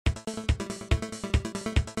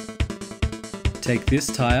Take this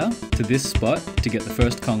tire to this spot to get the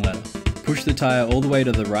first Kong letter. Push the tire all the way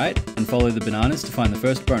to the right and follow the bananas to find the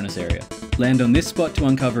first bonus area. Land on this spot to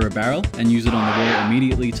uncover a barrel and use it on the wall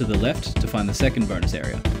immediately to the left to find the second bonus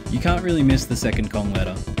area. You can't really miss the second Kong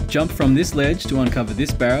letter. Jump from this ledge to uncover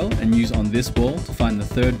this barrel and use on this wall to find the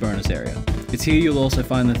third bonus area. It's here you'll also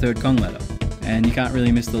find the third Kong letter. And you can't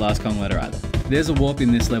really miss the last Kong letter either. There's a warp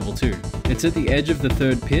in this level too. It's at the edge of the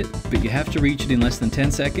third pit, but you have to reach it in less than 10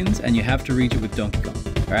 seconds and you have to reach it with Donkey Kong.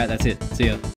 Alright, that's it. See ya.